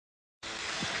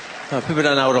No, people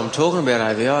don't know what I'm talking about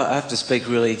over here. I have to speak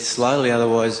really slowly,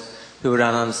 otherwise people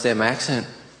don't understand my accent.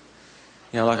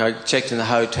 You know, like I checked in the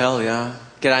hotel, you know.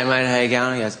 G'day mate, how you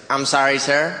going? He goes, I'm sorry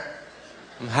sir.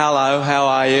 Hello, how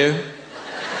are you?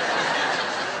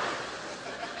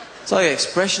 It's like an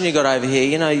expression you got over here,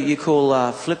 you know, you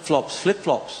call flip-flops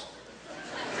flip-flops.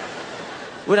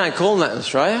 We don't call them that in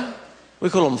Australia. We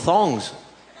call them thongs.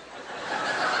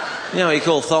 You know what you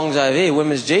call thongs over here?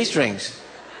 Women's G-strings.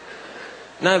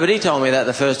 Nobody told me that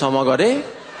the first time I got here.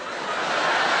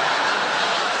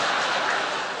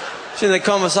 It's in the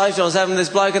conversation I was having with this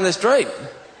bloke in the street.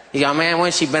 He go, man,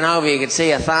 when she bent over you could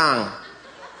see her thong. I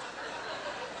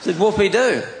said,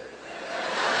 whoopie-doo.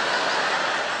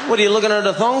 What are you looking at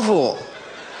a thong for? He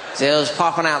said, it was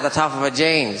popping out the top of her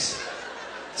jeans.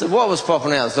 I said, what was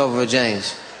popping out the top of her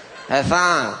jeans? Her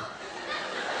thong.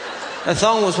 Her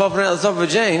thong was popping out the top of her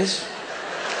jeans?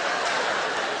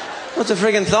 What's a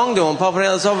friggin' thong doing popping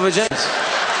out the top of her jeans?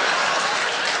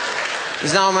 He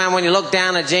said, no, man, when you look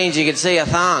down at jeans, you can see a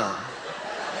thong.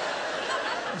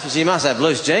 She must have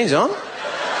loose jeans on.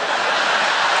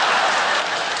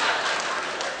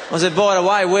 I said, by the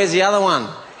way, where's the other one?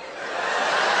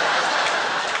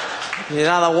 The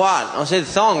other what? I said,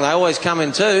 thong, they always come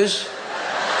in twos.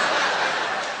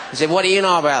 He said, what do you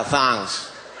know about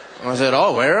thongs? I said, I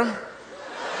wear them.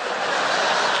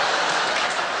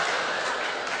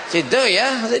 He said, do you?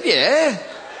 I said, yeah.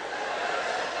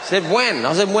 He said, when?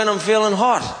 I said, when I'm feeling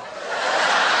hot.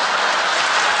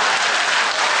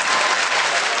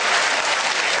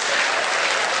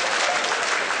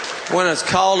 When it's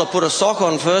cold, I put a sock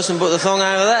on first and put the thong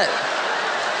over that.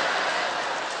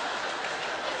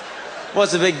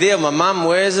 What's the big deal? My mum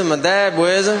wears them, my dad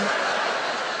wears them. He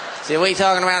said, are we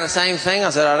talking about the same thing? I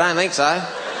said, I don't think so. I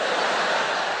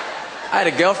had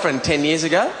a girlfriend 10 years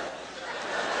ago.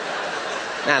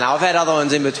 No, I've had other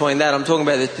ones in between that. I'm talking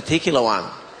about this particular one.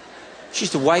 She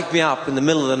used to wake me up in the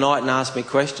middle of the night and ask me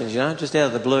questions, you know, just out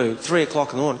of the blue. 3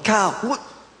 o'clock in the morning. Carl, what?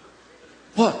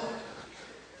 What?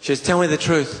 She says, tell me the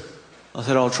truth. I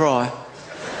said, I'll try.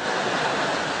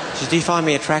 She says, do you find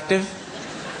me attractive?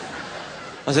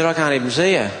 I said, I can't even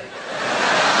see her.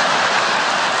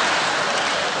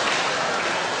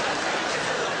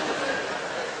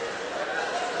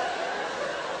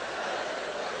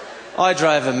 I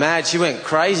drove her mad. She went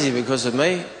crazy because of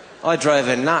me. I drove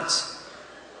her nuts.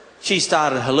 She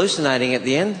started hallucinating at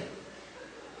the end.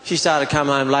 She started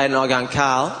coming home late and I going,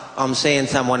 Carl, I'm seeing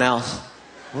someone else.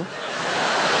 What?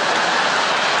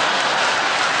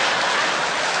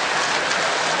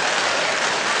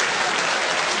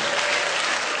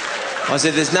 I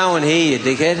said, there's no one here, you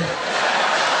dickhead.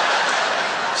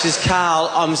 She says,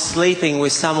 Carl, I'm sleeping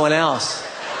with someone else.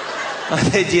 I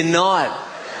said, you're not.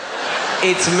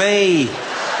 It's me.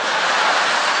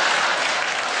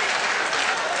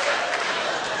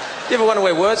 You ever wonder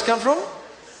where words come from?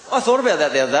 I thought about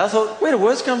that the other day. I thought, where do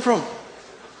words come from?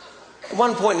 At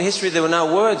one point in history, there were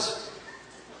no words.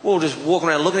 We all just walking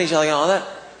around looking at each other going like that.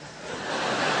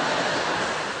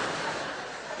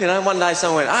 You know, one day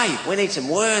someone went, hey, we need some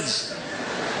words.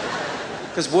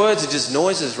 Because words are just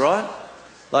noises, right?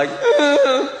 Like,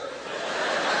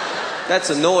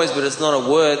 that's a noise, but it's not a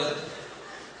word.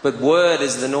 But word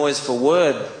is the noise for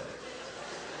word.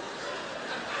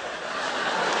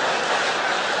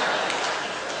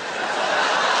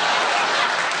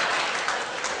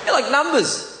 They're like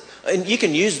numbers. And you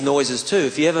can use noises too.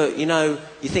 If you ever, you know,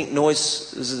 you think noise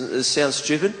sounds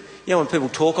stupid. You know when people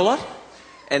talk a lot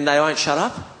and they won't shut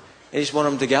up? And you just want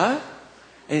them to go?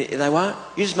 And they won't.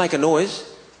 You just make a noise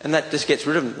and that just gets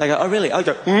rid of them. They go, oh really? I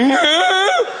go,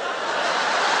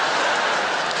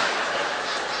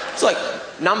 it's like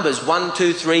numbers, 1,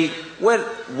 2, 3. Where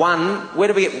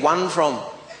do we get 1 from?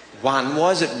 1.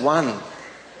 Why is it 1?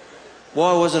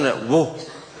 Why wasn't it whoa?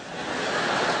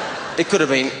 It could have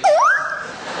been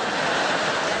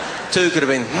 2 could have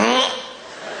been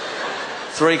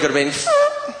 3 could have been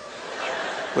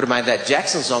would have made that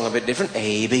Jackson song a bit different.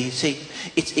 A, B, C.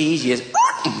 It's easy as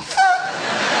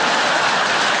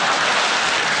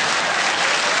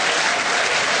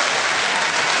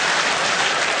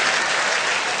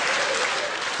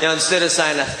now, instead of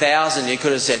saying 1,000, you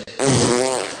could have said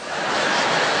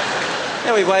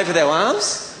now we wave with our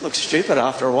arms. Looks stupid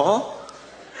after a while.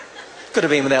 Could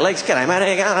have been with our legs. G'day, mate. How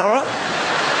you going? All right?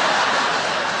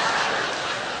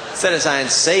 Instead of saying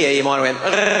see you, you might have went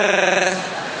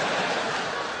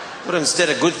but instead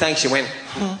of good thanks, you went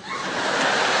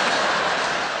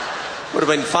would have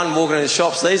been fun walking in the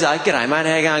shops these days. G'day, mate.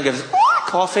 How you going? Give us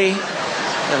coffee.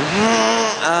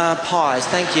 Pies,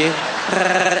 thank you.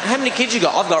 How many kids you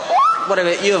got? I've got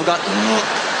whatever you have got.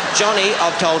 Johnny,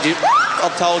 I've told you.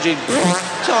 I've told you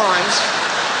times.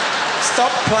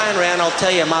 Stop playing around. I'll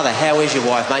tell your mother. How is your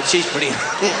wife, mate? She's pretty...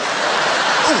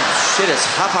 Oh, shit, it's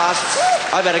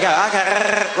 1:30. I better go. Okay.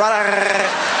 Right.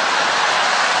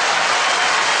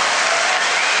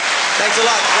 Thanks a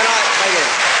lot. Good night.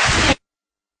 Thank you.